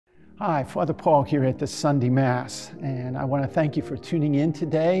Hi, Father Paul here at the Sunday Mass, and I want to thank you for tuning in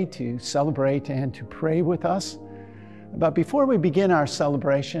today to celebrate and to pray with us. But before we begin our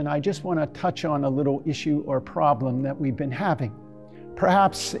celebration, I just want to touch on a little issue or problem that we've been having.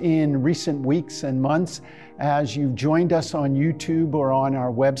 Perhaps in recent weeks and months, as you've joined us on YouTube or on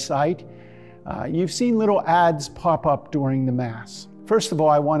our website, you've seen little ads pop up during the Mass. First of all,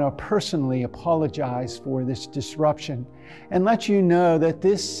 I want to personally apologize for this disruption and let you know that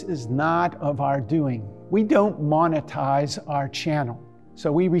this is not of our doing. We don't monetize our channel,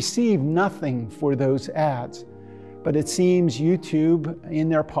 so we receive nothing for those ads. But it seems YouTube, in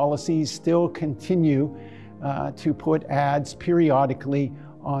their policies, still continue to put ads periodically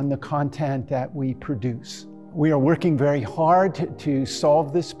on the content that we produce. We are working very hard to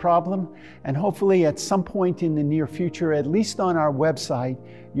solve this problem, and hopefully at some point in the near future, at least on our website,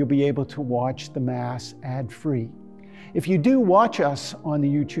 you'll be able to watch the Mass ad-free. If you do watch us on the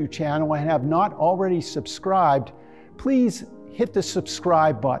YouTube channel and have not already subscribed, please hit the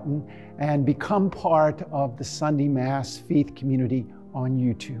subscribe button and become part of the Sunday Mass faith community on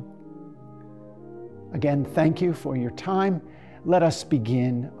YouTube. Again, thank you for your time. Let us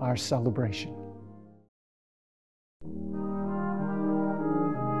begin our celebration.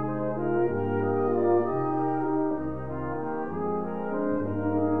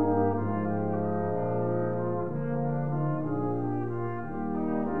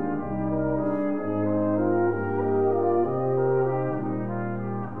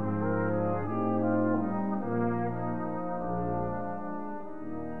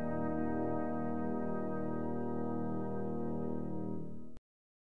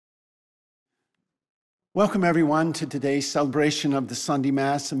 Welcome everyone to today's celebration of the Sunday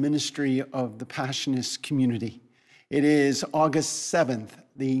Mass, a ministry of the Passionists community. It is August 7th,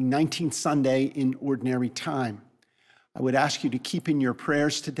 the 19th Sunday in Ordinary Time. I would ask you to keep in your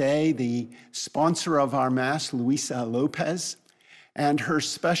prayers today the sponsor of our Mass, Luisa Lopez, and her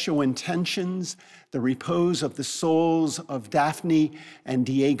special intentions, the repose of the souls of Daphne and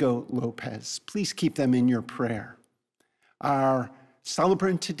Diego Lopez. Please keep them in your prayer. Our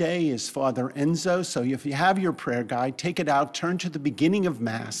celebrant today is Father Enzo, so if you have your prayer guide, take it out, turn to the beginning of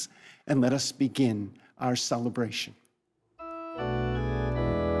Mass, and let us begin our celebration.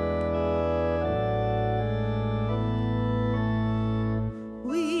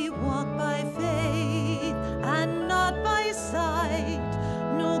 We walk by faith and not by sight.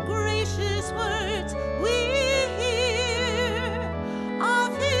 No gracious words we hear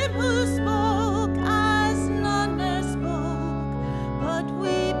of him who spoke as none spoke, but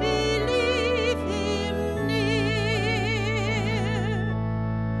we believe him near.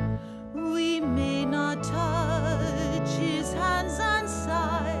 We may not touch his hands and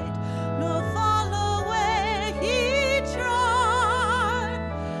side, nor follow where he trod,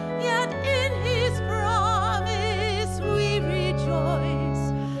 yet in his promise we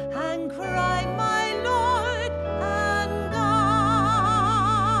rejoice and cry, my Lord and God.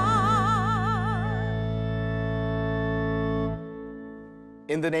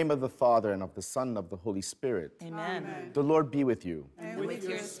 In the name of the Father, and of the Son, and of the Holy Spirit. Amen. The Lord be with you. And with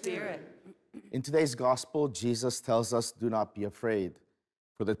your spirit. In today's Gospel, Jesus tells us, do not be afraid.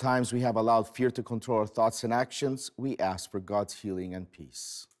 For the times we have allowed fear to control our thoughts and actions, we ask for God's healing and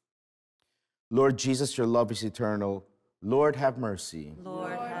peace. Lord Jesus, your love is eternal. Lord, have mercy.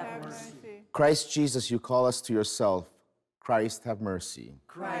 Lord, have mercy. Christ Jesus, you call us to yourself. Christ, have mercy.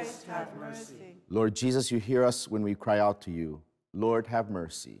 Christ, have mercy. Lord Jesus, you hear us when we cry out to you. Lord, have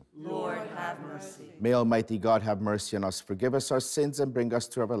mercy. Lord, have mercy. May Almighty God have mercy on us, forgive us our sins, and bring us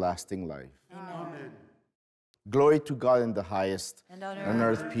to everlasting life. Amen. Glory to God in the highest, And on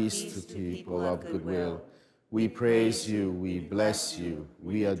earth peace to people of good will. We praise you, we bless you,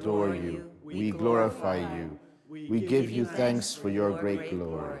 we adore you, we glorify you. We give you thanks for your great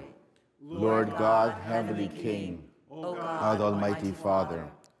glory. Lord God, heavenly King, God Almighty Father,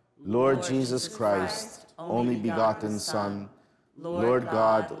 Lord Jesus Christ, only begotten Son, Lord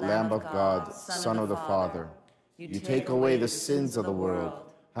God, Lamb of God, Son of the Father, you take away the sins of the world,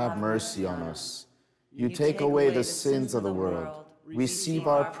 have mercy on us. You take away the sins of the world, receive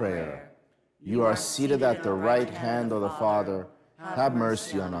our prayer. You are seated at the right hand of the Father, have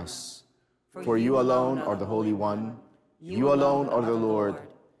mercy on us. For you alone are the Holy One, you alone are the Lord,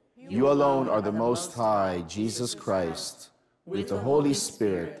 you alone are the Most High, Jesus Christ, with the Holy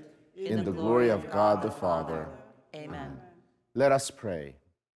Spirit, in the glory of God the Father. Amen. Let us pray.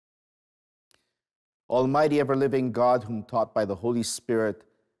 Almighty ever-living God, whom taught by the Holy Spirit,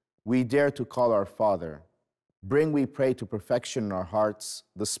 we dare to call our Father. Bring, we pray, to perfection in our hearts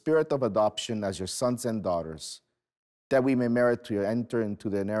the spirit of adoption as your sons and daughters. that we may merit to enter into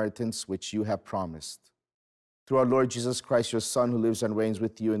the inheritance which you have promised. Through our Lord Jesus Christ, your Son, who lives and reigns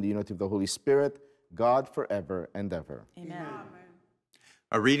with you in the unity of the Holy Spirit, God forever and ever. Amen.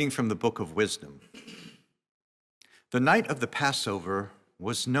 A reading from the Book of Wisdom. The night of the Passover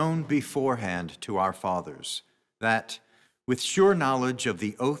was known beforehand to our fathers, that, with sure knowledge of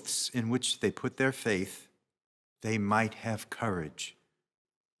the oaths in which they put their faith, they might have courage.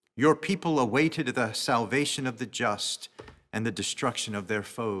 Your people awaited the salvation of the just and the destruction of their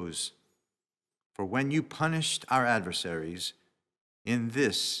foes. For when you punished our adversaries, in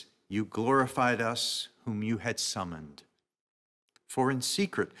this you glorified us whom you had summoned. For in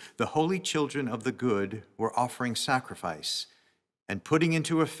secret the holy children of the good were offering sacrifice and putting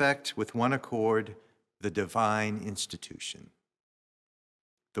into effect with one accord the divine institution.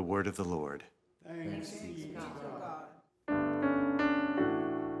 The word of the Lord. Thanks be to God.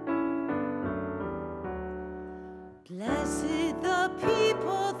 Blessed the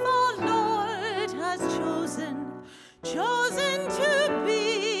people the Lord has chosen to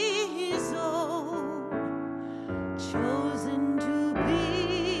be his own, chosen to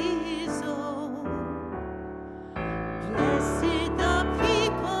be his own. Blessed the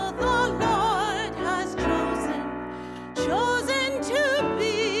people the Lord has chosen to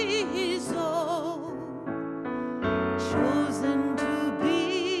be his own, chosen to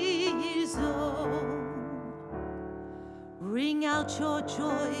be his own. Ring out your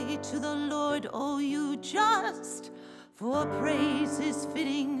joy to the Lord, O you just, for praise is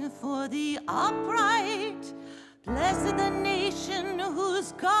fitting for the upright. Blessed the nation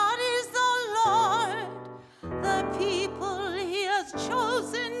whose God is the Lord, the people he has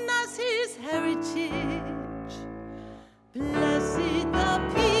chosen as his heritage. Blessed the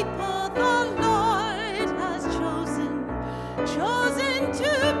people the Lord has chosen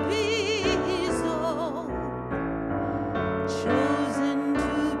to be his own, chosen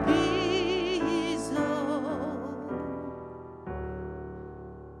to be his own.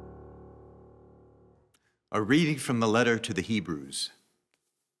 A reading from the letter to the Hebrews.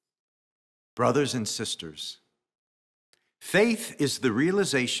 Brothers and sisters, faith is the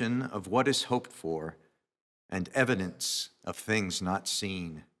realization of what is hoped for and evidence of things not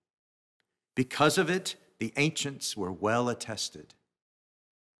seen. Because of it, the ancients were well attested.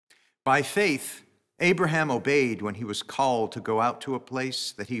 By faith, Abraham obeyed when he was called to go out to a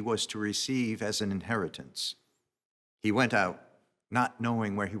place that he was to receive as an inheritance. He went out, not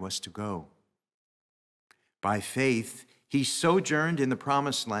knowing where he was to go. By faith, he sojourned in the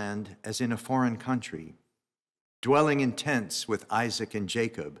promised land as in a foreign country, dwelling in tents with Isaac and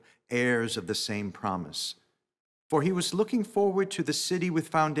Jacob, heirs of the same promise. For he was looking forward to the city with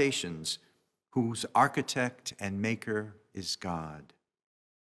foundations, whose architect and maker is God.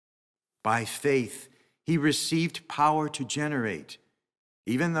 By faith, he received power to generate,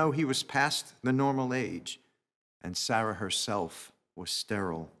 even though he was past the normal age, and Sarah herself was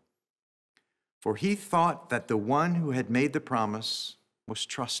sterile. For he thought that the one who had made the promise was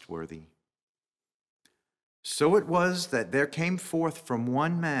trustworthy. So it was that there came forth from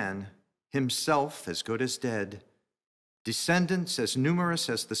one man, himself as good as dead, descendants as numerous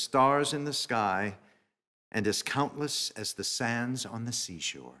as the stars in the sky, and as countless as the sands on the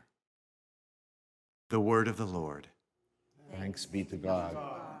seashore. The word of the Lord. Thanks be to God.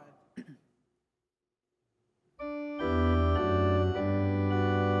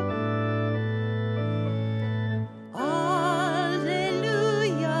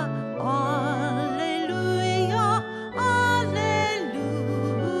 Alleluia, alleluia, alleluia.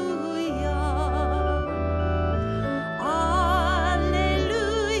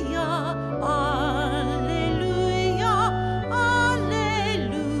 Alleluia, alleluia,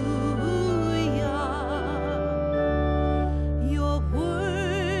 alleluia. Your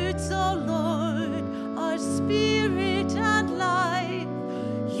words, O Lord, are spirit and life.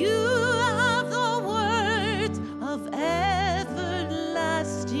 You have the words of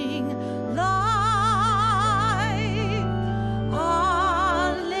everlasting life.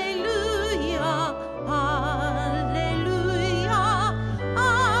 Alleluia, alleluia,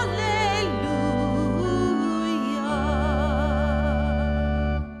 alleluia.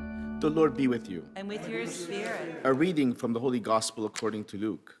 The Lord be with you. And with your spirit. A reading from the Holy Gospel according to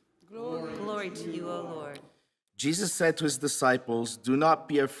Luke. Glory to you, O Lord. Jesus said to his disciples, "Do not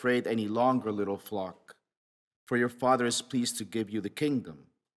be afraid any longer, little flock, for your Father is pleased to give you the kingdom.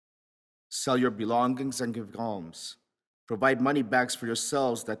 Sell your belongings and give alms. Provide money bags for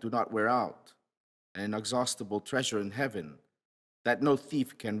yourselves that do not wear out, and an inexhaustible treasure in heaven that no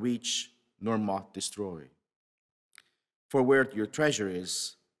thief can reach nor moth destroy. For where your treasure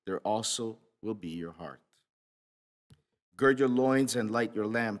is, there also will be your heart." Gird your loins and light your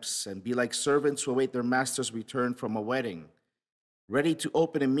lamps, and be like servants who await their master's return from a wedding, ready to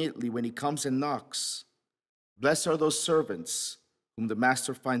open immediately when he comes and knocks. Blessed are those servants whom the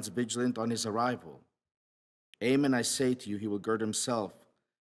master finds vigilant on his arrival. Amen, I say to you, he will gird himself,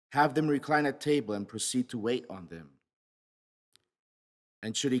 have them recline at table, and proceed to wait on them.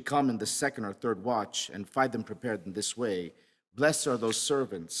 And should he come in the second or third watch and find them prepared in this way, blessed are those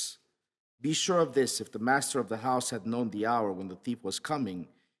servants. Be sure of this, if the master of the house had known the hour when the thief was coming,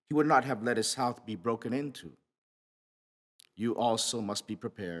 he would not have let his house be broken into. You also must be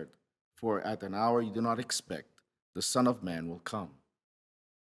prepared, for at an hour you do not expect, the Son of Man will come.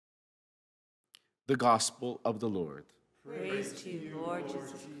 The Gospel of the Lord. Praise to you, Lord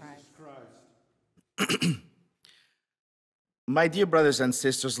Jesus Christ. My dear brothers and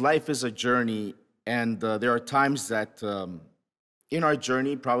sisters, life is a journey, and there are times that in our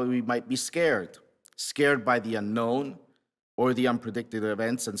journey probably we might be scared by the unknown or the unpredicted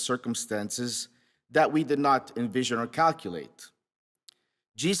events and circumstances that we did not envision or calculate.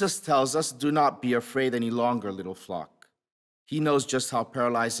 Jesus tells us, do not be afraid any longer, little flock. He knows just how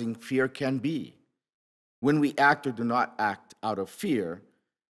paralyzing fear can be. When we act or do not act out of fear,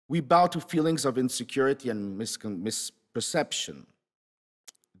 we bow to feelings of insecurity and misperception.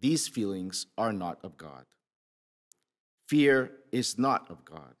 These feelings are not of God. Fear is not of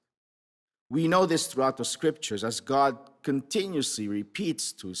God. We know this throughout the scriptures as God continuously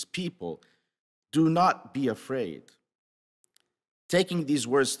repeats to his people, do not be afraid. Taking these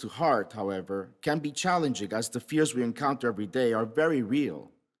words to heart, however, can be challenging as the fears we encounter every day are very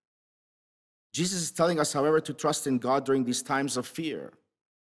real. Jesus is telling us, however, to trust in God during these times of fear.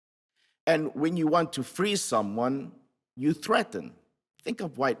 And when you want to free someone, you threaten. Think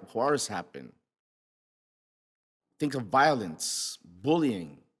of what wars happen. Think of violence,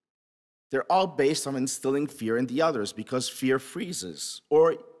 bullying. They're all based on instilling fear in the others because fear freezes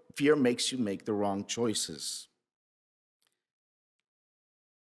or fear makes you make the wrong choices.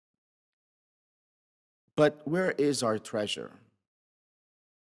 But where is our treasure?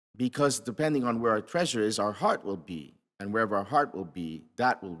 Because depending on where our treasure is, our heart will be. And wherever our heart will be,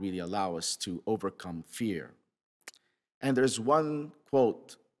 that will really allow us to overcome fear. And there's one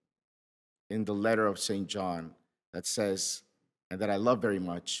quote in the letter of St. John that says, and that I love very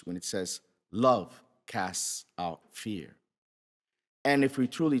much, when it says, love casts out fear. And if we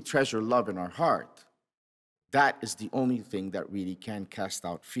truly treasure love in our heart, that is the only thing that really can cast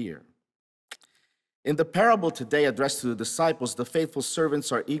out fear. In the parable today addressed to the disciples, the faithful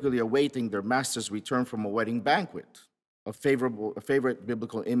servants are eagerly awaiting their master's return from a wedding banquet, a favorite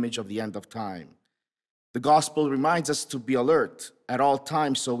biblical image of the end of time. The gospel reminds us to be alert at all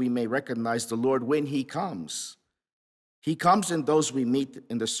times so we may recognize the Lord when he comes. He comes in those we meet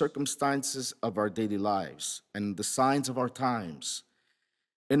in the circumstances of our daily lives and the signs of our times.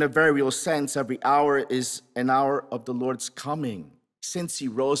 In a very real sense, every hour is an hour of the Lord's coming. Since he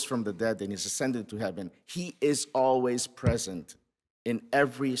rose from the dead and is ascended to heaven, he is always present in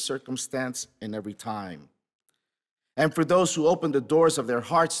every circumstance and every time. And for those who open the doors of their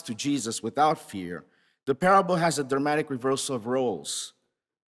hearts to Jesus without fear, the parable has a dramatic reversal of roles.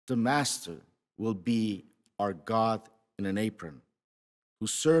 The master will be our God in an apron, who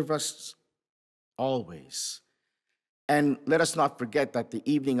serve us always. And let us not forget that the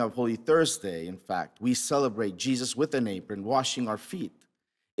evening of Holy Thursday, in fact, we celebrate Jesus with an apron, washing our feet.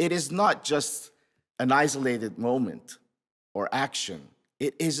 It is not just an isolated moment or action.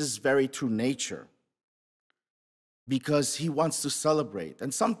 It is his very true nature, because he wants to celebrate.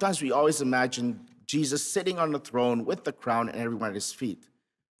 And sometimes we always imagine Jesus sitting on the throne with the crown and everyone at his feet.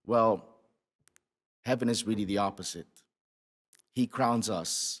 Well, heaven is really the opposite. He crowns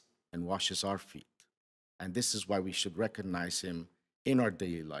us and washes our feet. And this is why we should recognize him in our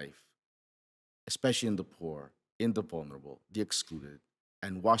daily life, especially in the poor, in the vulnerable, the excluded,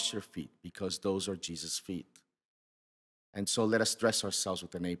 and wash your feet, because those are Jesus' feet. And so let us dress ourselves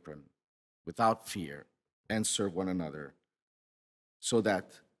with an apron, without fear, and serve one another, so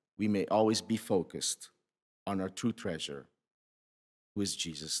that we may always be focused on our true treasure, who is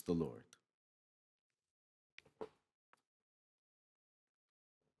Jesus the Lord.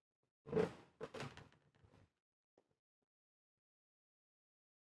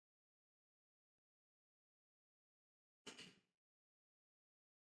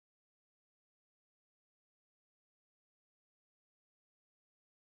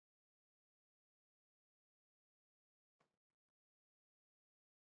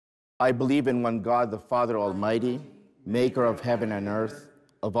 I believe in one God, the Father Almighty, maker of heaven and earth,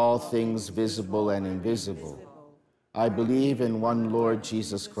 of all things visible and invisible. I believe in one Lord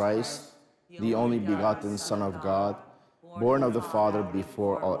Jesus Christ, the only begotten Son of God, born of the Father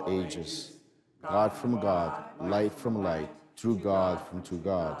before all ages, God from God, light from light, true God from true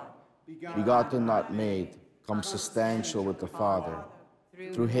God, begotten, not made, consubstantial with the Father.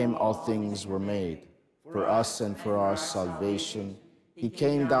 Through him all things were made. For us and for our salvation, he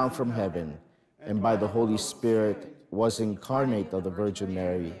came down from heaven, and by the Holy Spirit was incarnate of the Virgin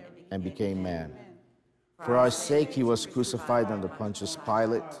Mary and became man. For our sake he was crucified under Pontius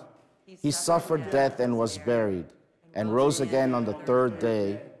Pilate. He suffered death and was buried, and rose again on the third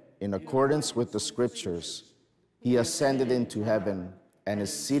day, in accordance with the Scriptures. He ascended into heaven and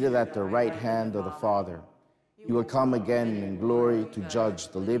is seated at the right hand of the Father. He will come again in glory to judge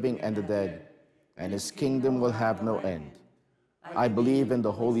the living and the dead, and his kingdom will have no end. I believe in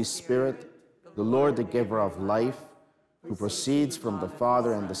the Holy Spirit, the Lord, the giver of life, who proceeds from the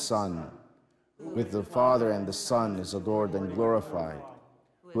Father and the Son. With the Father and the Son is adored and glorified,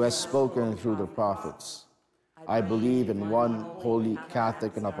 who has spoken through the prophets. I believe in one holy,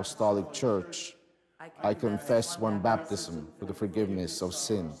 Catholic, and Apostolic Church. I confess one baptism for the forgiveness of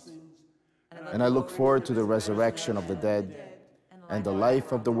sins. And I look forward to the resurrection of the dead and the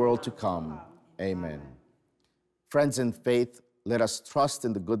life of the world to come. Amen. Friends in faith, let us trust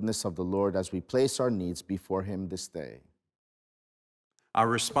in the goodness of the Lord as we place our needs before him this day. Our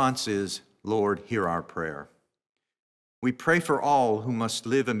response is, Lord, hear our prayer. We pray for all who must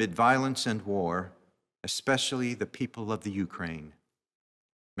live amid violence and war, especially the people of the Ukraine.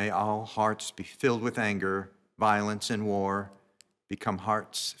 May all hearts be filled with anger, violence, and war become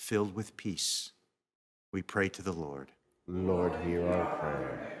hearts filled with peace. We pray to the Lord. Lord, hear our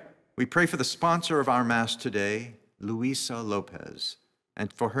prayer. We pray for the sponsor of our Mass today, Luisa Lopez,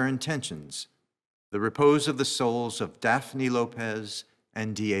 and for her intentions, the repose of the souls of Daphne Lopez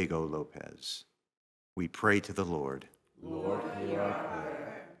and Diego Lopez. We pray to the Lord. Lord, hear our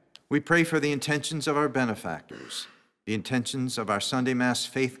prayer. We pray for the intentions of our benefactors, the intentions of our Sunday Mass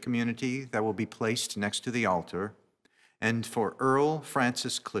faith community that will be placed next to the altar, and for Earl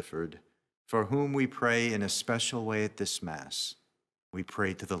Francis Clifford, for whom we pray in a special way at this Mass. We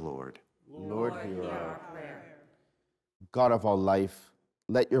pray to the Lord. Lord, hear our prayer. God of all life,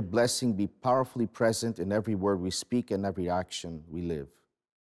 let your blessing be powerfully present in every word we speak and every action we live.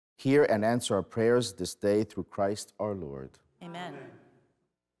 Hear and answer our prayers this day through Christ our Lord. Amen.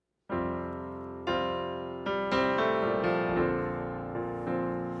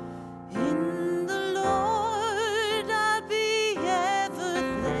 In the Lord I'll be ever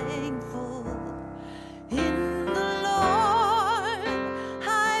thankful. In the Lord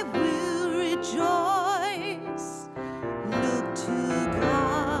I will rejoice. Look to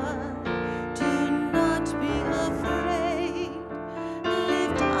God, do not be afraid.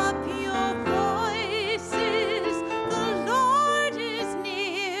 Lift up your voices, the Lord is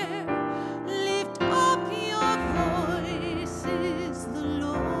near. Lift up your voices, the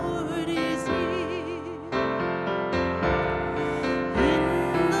Lord is near. In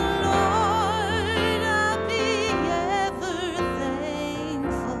the Lord I'll be ever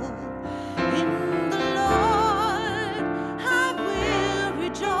thankful. In the Lord I will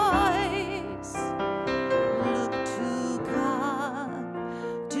rejoice. Look to God,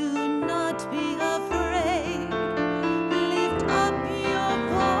 do not be afraid. Lift up your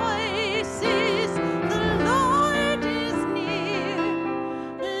voices, the Lord is near.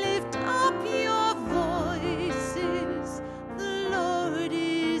 Lift up your voices, the Lord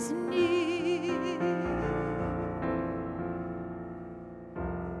is near.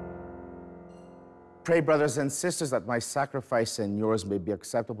 Pray, brothers and sisters, that my sacrifice and yours may be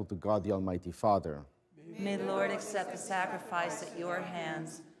acceptable to God, the Almighty Father. May the Lord accept the sacrifice at your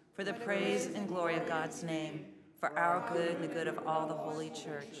hands for the praise and glory of God's name, for our good and the good of all the Holy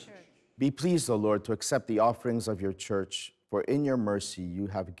Church. Be pleased, O Lord, to accept the offerings of your church, for in your mercy you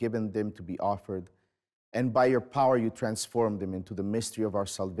have given them to be offered, and by your power you transform them into the mystery of our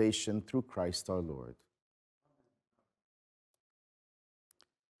salvation through Christ our Lord.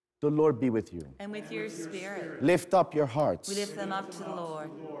 The Lord be with you. And with your spirit, Lift up your hearts. we lift them up to the Lord.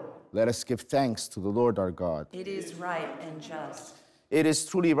 Let us give thanks to the Lord our God. It is right and just. It is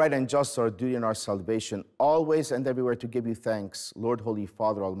truly right and just, our duty and our salvation, always and everywhere to give you thanks, Lord, Holy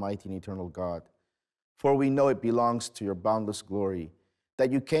Father, Almighty and eternal God. For we know it belongs to your boundless glory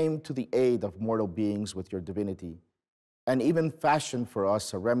that you came to the aid of mortal beings with your divinity, and even fashioned for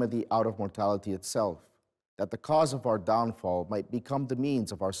us a remedy out of mortality itself, that the cause of our downfall might become the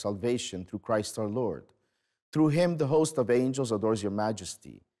means of our salvation through Christ our Lord. Through him the host of angels adores your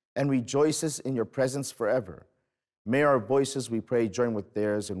majesty and rejoices in your presence forever. May our voices, we pray, join with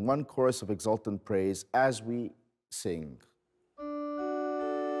theirs in one chorus of exultant praise as we sing.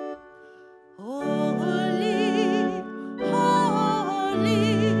 Holy,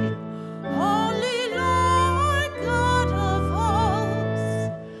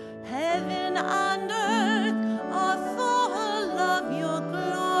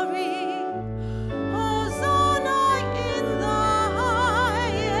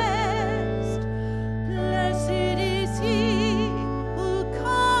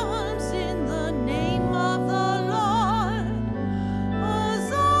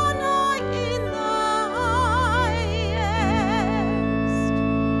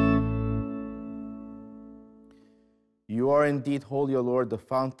 You are indeed holy, O Lord, the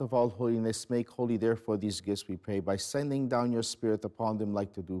fount of all holiness. Make holy, therefore, these gifts, we pray, by sending down your Spirit upon them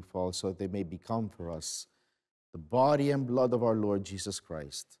like the dewfall, so that they may become for us the body and blood of our Lord Jesus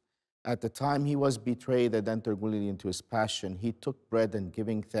Christ. At the time he was betrayed and entered willingly into his passion, he took bread and,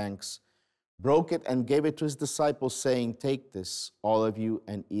 giving thanks, broke it and gave it to his disciples, saying, "Take this, all of you,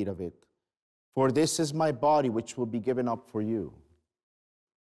 and eat of it. For this is my body, which will be given up for you."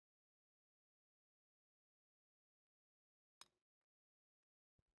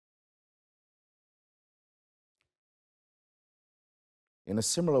 In a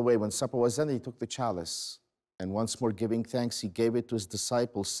similar way, when supper was ended, he took the chalice, and once more giving thanks, he gave it to his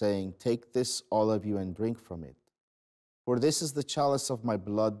disciples, saying, "Take this, all of you, and drink from it. For this is the chalice of my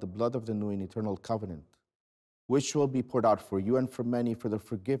blood, the blood of the new and eternal covenant, which will be poured out for you and for many for the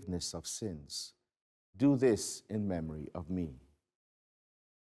forgiveness of sins. Do this in memory of me."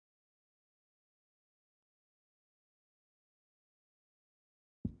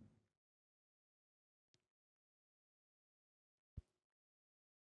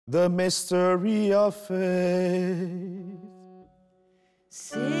 The mystery of faith.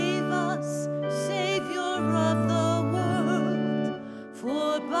 Save us, Savior of the world,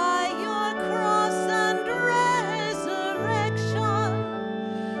 for by your cross and resurrection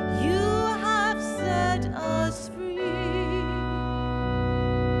you have set us free.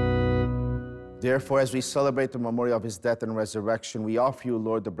 Therefore, as we celebrate the memorial of his death and resurrection, we offer you,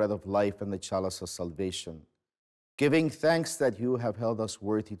 Lord, the bread of life and the chalice of salvation, giving thanks that you have held us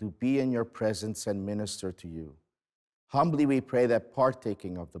worthy to be in your presence and minister to you. Humbly we pray that,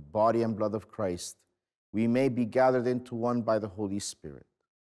 partaking of the body and blood of Christ, we may be gathered into one by the Holy Spirit.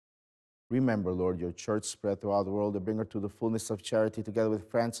 Remember, Lord, your church spread throughout the world, to bring her to the fullness of charity, together with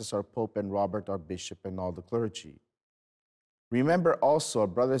Francis, our Pope, and Robert, our Bishop, and all the clergy. Remember also our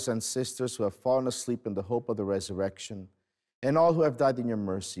brothers and sisters who have fallen asleep in the hope of the resurrection, and all who have died in your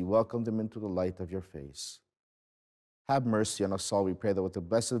mercy. Welcome them into the light of your face. Have mercy on us all, we pray, that with the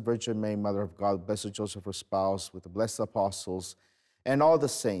Blessed Virgin Mary, Mother of God, Blessed Joseph, her spouse, with the blessed apostles, and all the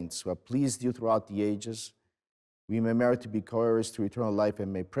saints who have pleased you throughout the ages, we may merit to be co-heirs to eternal life,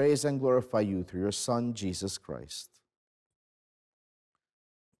 and may praise and glorify you through your Son, Jesus Christ.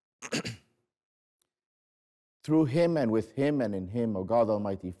 Through him, and with him, and in him, O God,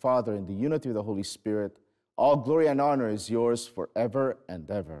 Almighty Father, in the unity of the Holy Spirit, all glory and honor is yours forever and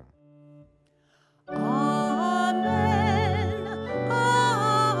ever. Amen. Amen. Amen.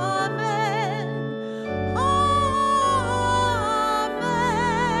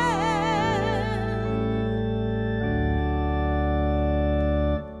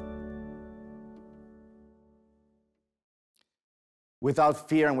 Without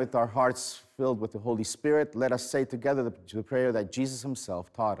fear and with our hearts filled with the Holy Spirit, let us say together the prayer that Jesus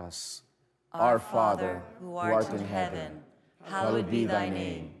himself taught us. Our Father, who art in heaven, hallowed be thy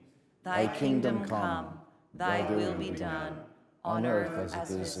name. Thy kingdom come, thy will be done, on earth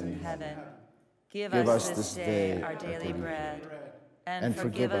as it is in heaven. Give us this day our daily bread, and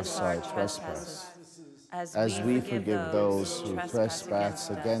forgive us our trespasses, as we forgive those who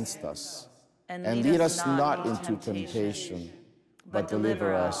trespass against us. And lead us not into temptation, but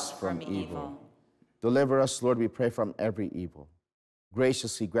deliver us from evil. Deliver us, Lord, we pray, from every evil.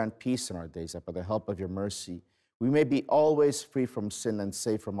 Graciously grant peace in our days, that by the help of your mercy, we may be always free from sin and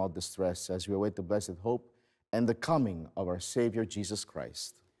safe from all distress, as we await the blessed hope and the coming of our Savior, Jesus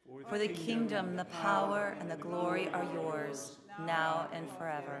Christ. For the kingdom, the power, and the glory are yours, now and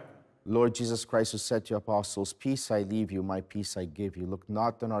forever. Lord Jesus Christ, who said to your apostles, "Peace I leave you, my peace I give you," look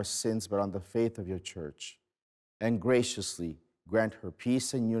not on our sins, but on the faith of your church, and graciously grant her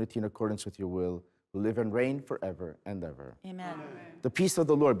peace and unity in accordance with your will, who live and reign forever and ever. Amen. The peace of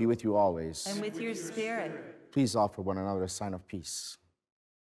the Lord be with you always. And with your spirit. Please offer one another a sign of peace.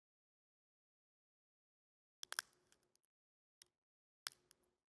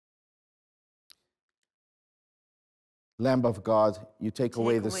 Lamb of God, you take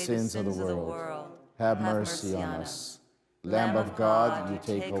away the sins of the world. Have mercy on us. Lamb of God, you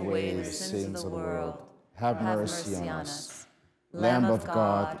take away the sins of the world. Have mercy on us. Lamb of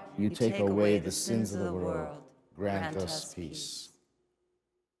God, you take away the sins of the world. Grant us peace.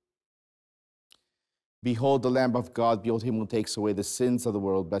 Behold the Lamb of God, behold him who takes away the sins of the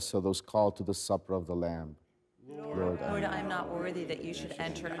world. Blessed are those called to the supper of the Lamb. Lord, I am not worthy that you should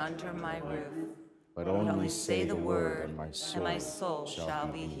enter under my roof, but but only say the word, and my soul shall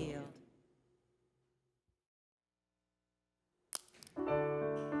be healed.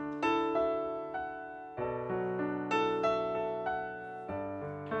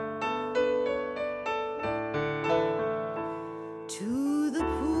 To the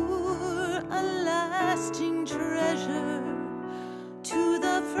poor, alas, everlasting treasure, to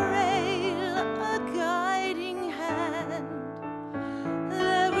the frail a guiding hand.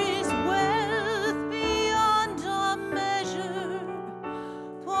 There is wealth beyond our measure,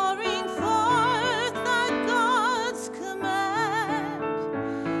 pouring forth at God's command.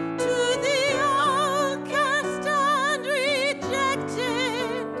 To the outcast and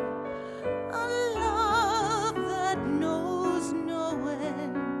rejected, a love that knows no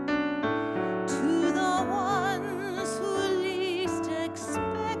end. To the ones who least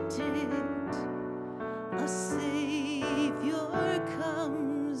expect it, a Savior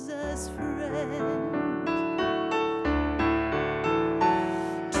comes as friend.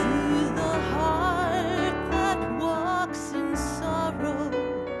 To the heart that walks in sorrow,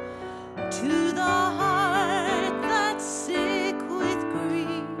 to the heart that's sick with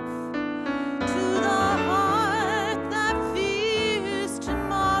grief, to the heart that fears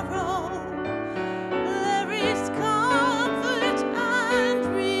tomorrow, there is comfort and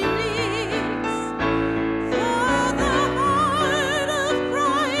release. For the heart of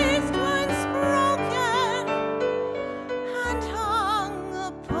Christ once broken and hung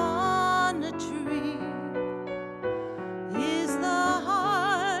upon a tree is the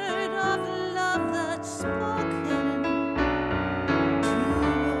heart of love that's spoken to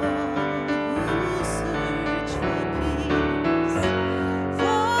all who search for peace.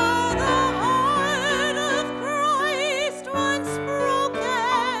 For the heart of Christ once broken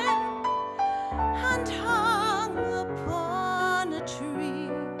and hung upon a tree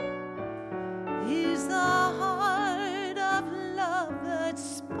is the heart of love that's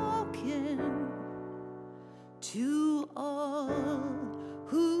spoken to all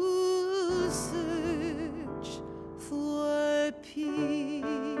who search for peace.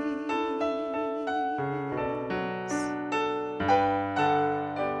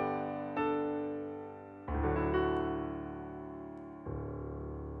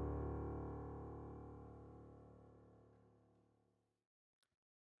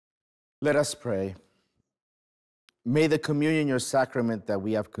 Let us pray. May the communion, your sacrament that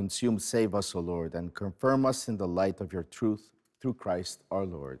we have consumed, save us, O Lord, and confirm us in the light of your truth through Christ our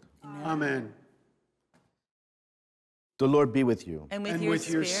Lord. Amen. The Lord be with you. And with, And your, with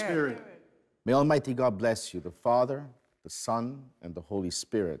your spirit. spirit. May Almighty God bless you, the Father, the Son, and the Holy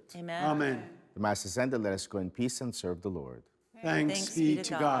Spirit. Amen. Amen. The Mass is ended. Let us go in peace and serve the Lord. Thanks be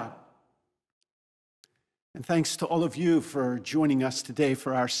to God. And thanks to all of you for joining us today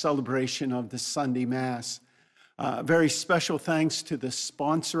for our celebration of the Sunday Mass. Very special thanks to the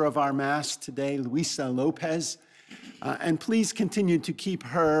sponsor of our Mass today, Luisa Lopez. And please continue to keep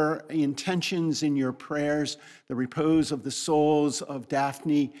her intentions in your prayers, the repose of the souls of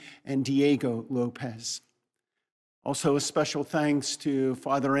Daphne and Diego Lopez. Also, a special thanks to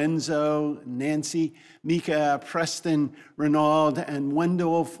Father Enzo, Nancy, Mika, Preston, Renaud, and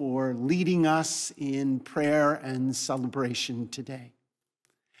Wendell for leading us in prayer and celebration today.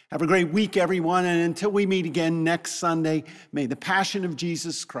 Have a great week, everyone, and until we meet again next Sunday, may the Passion of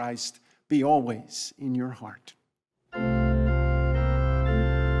Jesus Christ be always in your heart.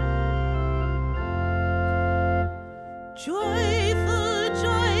 Joy